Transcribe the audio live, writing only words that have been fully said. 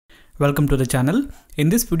Welcome to the channel. In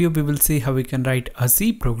this video we will see how we can write a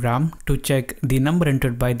C program to check the number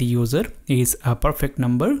entered by the user is a perfect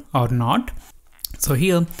number or not. So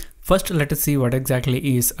here first let us see what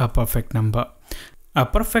exactly is a perfect number. A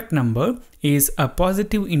perfect number is a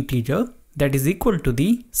positive integer that is equal to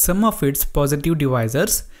the sum of its positive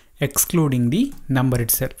divisors excluding the number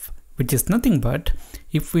itself, which is nothing but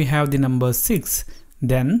if we have the number 6,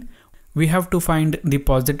 then we have to find the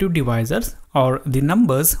positive divisors or the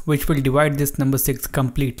numbers which will divide this number 6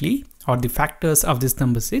 completely, or the factors of this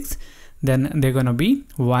number 6. Then they're gonna be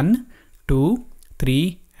 1, 2,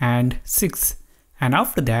 3 and 6. And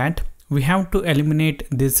after that we have to eliminate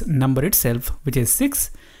this number itself, which is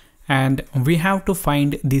 6, and we have to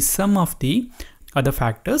find the sum of the other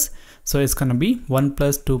factors. So it's gonna be 1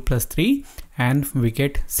 plus 2 plus 3 and we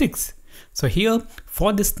get 6. So here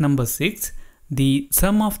for this number 6, the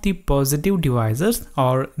sum of the positive divisors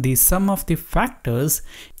or the sum of the factors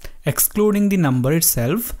excluding the number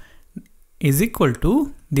itself is equal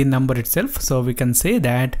to the number itself. So we can say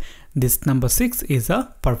that this number 6 is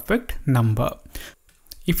a perfect number.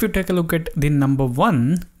 If you take a look at the number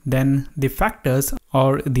 1, then the factors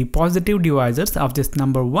or the positive divisors of this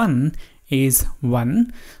number 1 is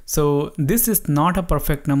 1. So this is not a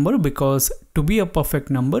perfect number, because to be a perfect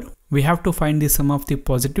number we have to find the sum of the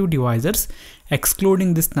positive divisors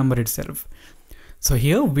excluding this number itself. So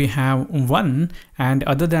here we have 1, and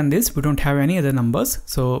other than this we don't have any other numbers,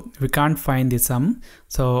 so we can't find the sum.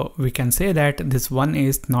 So we can say that this 1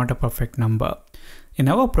 is not a perfect number. In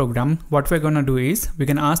our program, what we're gonna do is we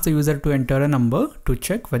can ask the user to enter a number to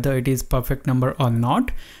check whether it is perfect number or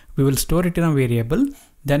not. We will store it in a variable.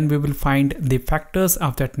 Then we will find the factors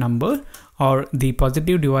of that number or the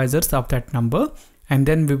positive divisors of that number, and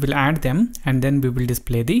then we will add them, and then we will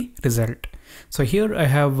display the result. So here I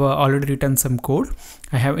have already written some code.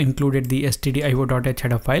 I have included the stdio.h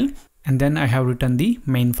header file, and then I have written the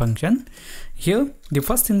main function. Here the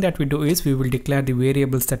first thing that we do is we will declare the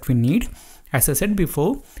variables that we need. As I said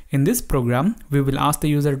before, in this program we will ask the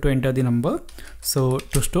user to enter the number. So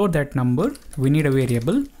to store that number we need a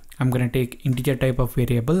variable. I'm going to take integer type of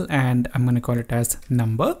variable and I'm going to call it as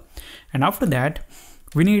number. And after that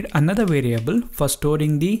we need another variable for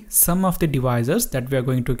storing the sum of the divisors that we are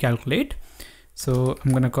going to calculate. So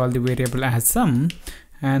I'm going to call the variable as sum,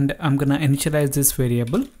 and I'm going to initialize this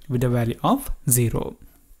variable with a value of 0.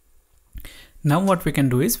 Now what we can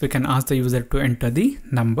do is we can ask the user to enter the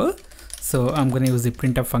number. So I'm going to use the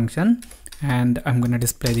printf function, and I'm going to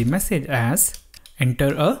display the message as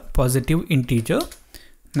enter a positive integer.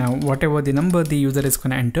 Now whatever the number the user is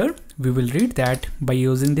going to enter, we will read that by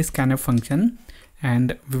using this scanf function,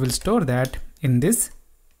 and we will store that in this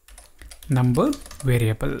number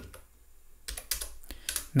variable.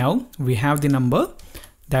 Now we have the number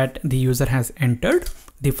that the user has entered.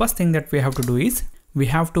 The first thing that we have to do is we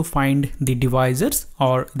have to find the divisors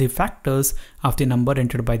or the factors of the number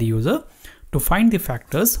entered by the user. To find the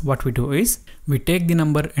factors, what we do is we take the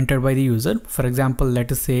number entered by the user. For example,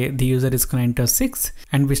 let us say the user is going to enter 6,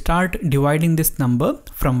 and we start dividing this number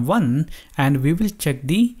from 1, and we will check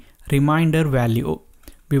the remainder value.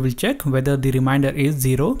 We will check whether the remainder is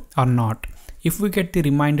 0 or not. If we get the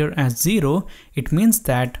remainder as 0, it means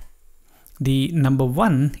that the number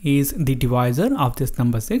 1 is the divisor of this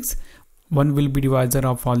number 6. 1 will be divisor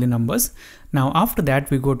of all the numbers. Now after that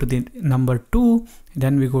we go to the number 2,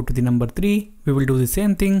 then we go to the number 3. We will do the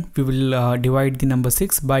same thing. We will divide the number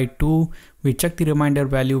 6 by 2. We check the remainder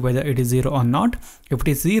value whether it is 0 or not. If it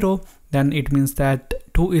is 0, then it means that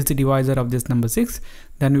 2 is the divisor of this number 6.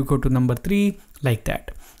 Then we go to number 3, like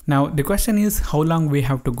that. Now the question is how long we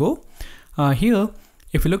have to go. Here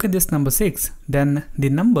if you look at this number 6, then the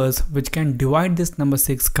numbers which can divide this number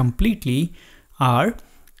 6 completely are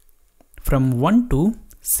from 1 to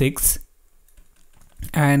 6.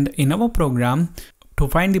 And in our program, to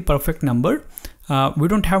find the perfect number, we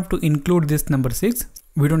don't have to include this number 6.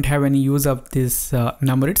 We don't have any use of this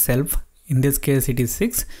number itself. In this case it is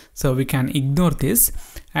 6, so we can ignore this.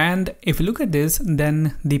 And if you look at this,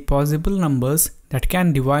 then the possible numbers that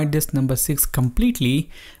can divide this number 6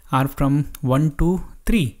 completely are from 1 to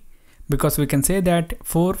 3. Because we can say that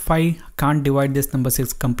 4, 5 can't divide this number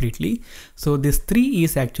 6 completely. So this 3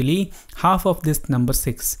 is actually half of this number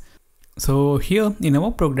 6. So here in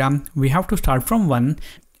our program, we have to start from 1,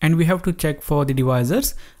 and we have to check for the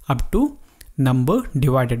divisors up to number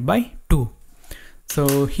divided by 2.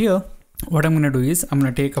 So here what I'm going to do is I'm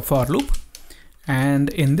going to take a for loop, and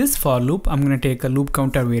in this for loop I'm going to take a loop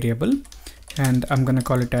counter variable, and I'm going to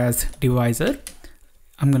call it as divisor.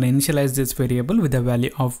 I'm going to initialize this variable with a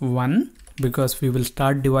value of 1, because we will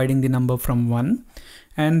start dividing the number from 1.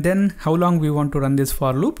 And then how long we want to run this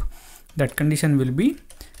for loop. that condition will be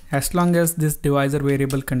as long as this divisor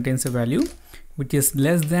variable contains a value which is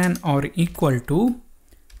less than or equal to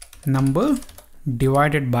number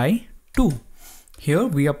divided by 2. Here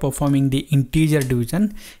we are performing the integer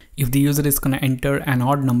division. If the user is going to enter an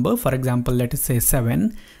odd number, for example, let us say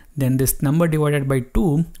 7, then this number divided by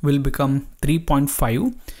 2 will become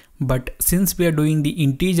 3.5. But since we are doing the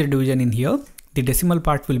integer division in here, the decimal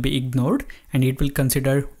part will be ignored and it will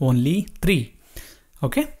consider only 3.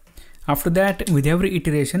 Okay. After that, with every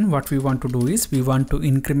iteration, what we want to do is we want to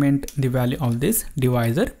increment the value of this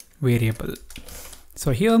divisor variable.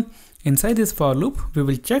 So here inside this for loop, we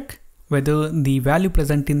will check whether the value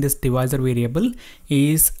present in this divisor variable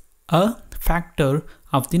is a factor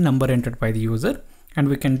of the number entered by the user. And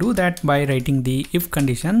we can do that by writing the if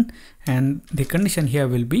condition, and the condition here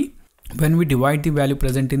will be when we divide the value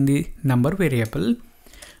present in the number variable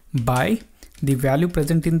by the value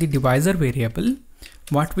present in the divisor variable,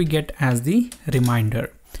 what we get as the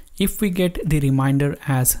remainder. If we get the remainder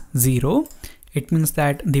as 0, it means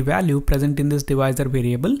that the value present in this divisor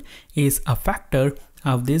variable is a factor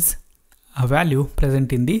of this value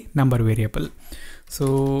present in the number variable.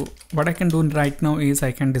 So what I can do right now is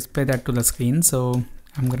I can display that to the screen. So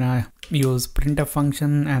I'm gonna use Printf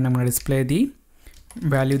function and I'm gonna display the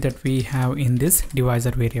value that we have in this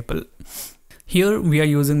divisor variable. Here we are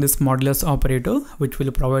using this modulus operator, which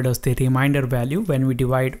will provide us the remainder value when we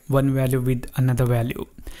divide one value with another value.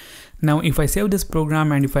 Now if I save this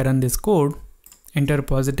program and if I run this code, enter a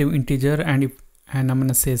positive integer and I'm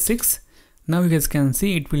gonna say 6. Now you guys can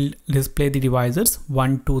see it will display the divisors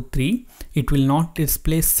 1, 2, 3. It will not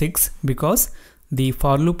display 6 because the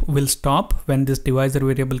for loop will stop when this divisor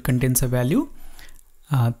variable contains a value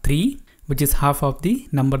 3, which is half of the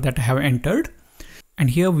number that I have entered. And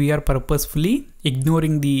here we are purposefully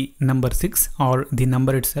ignoring the number 6 or the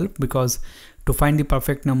number itself, because to find the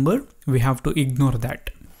perfect number we have to ignore that.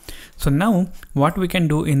 So now what we can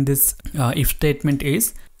do in this if statement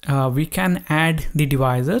is we can add the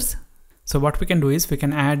divisors. So what we can do is we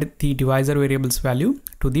can add the divisor variable's value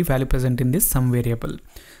to the value present in this sum variable.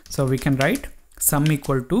 So we can write sum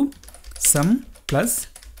equal to sum plus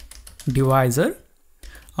divisor,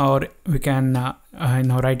 or we can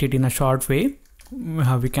write it in a short way.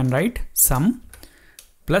 We can write sum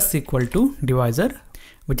plus equal to divisor,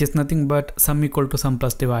 which is nothing but sum equal to sum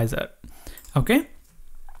plus divisor. Okay.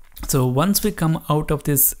 So once we come out of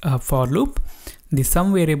this for loop, the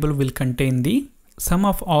sum variable will contain the sum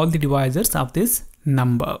of all the divisors of this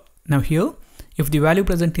number. Now here, if the value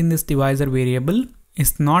present in this divisor variable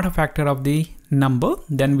is not a factor of the number,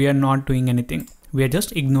 then we are not doing anything. We are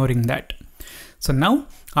just ignoring that. So now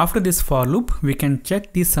after this for loop, we can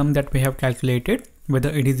check the sum that we have calculated, whether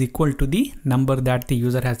it is equal to the number that the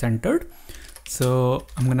user has entered. So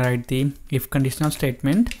I'm going to write the if conditional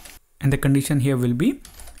statement, and the condition here will be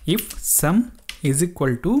if sum is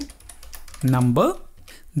equal to number,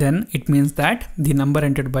 then it means that the number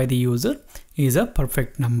entered by the user is a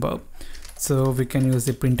perfect number. So we can use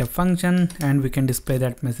the printf function and we can display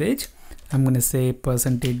that message. I'm going to say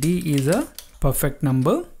 %d is a perfect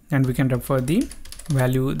number, and we can refer the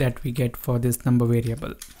value that we get for this number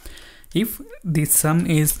variable. If the sum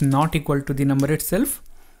is not equal to the number itself,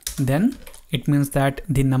 then it means that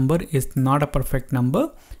the number is not a perfect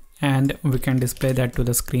number, and we can display that to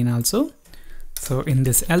the screen also. So in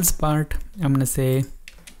this else part, I'm going to say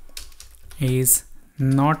is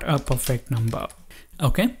not a perfect number.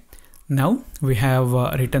 Okay. Now we have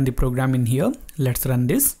written the program in here. Let's run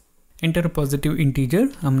this. Enter a positive integer.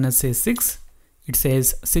 I'm going to say 6. It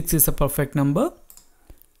says 6 is a perfect number.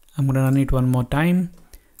 I'm going to run it one more time.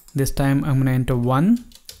 This time I'm going to enter 1.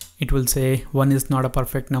 It will say 1 is not a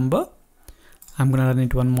perfect number. I'm going to run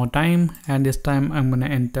it one more time, and this time I'm going to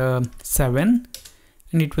enter 7,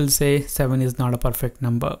 and it will say 7 is not a perfect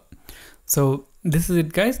number. So this is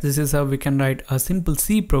it, guys. This is how we can write a simple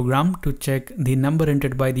C program to check the number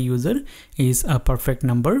entered by the user is a perfect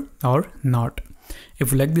number or not.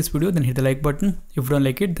 If you like this video, then hit the like button. If you don't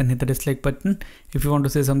like it, then hit the dislike button. If you want to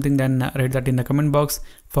say something, then write that in the comment box.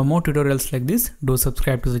 For more tutorials like this, do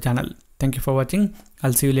subscribe to the channel. Thank you for watching.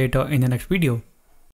 I'll see you later in the next video.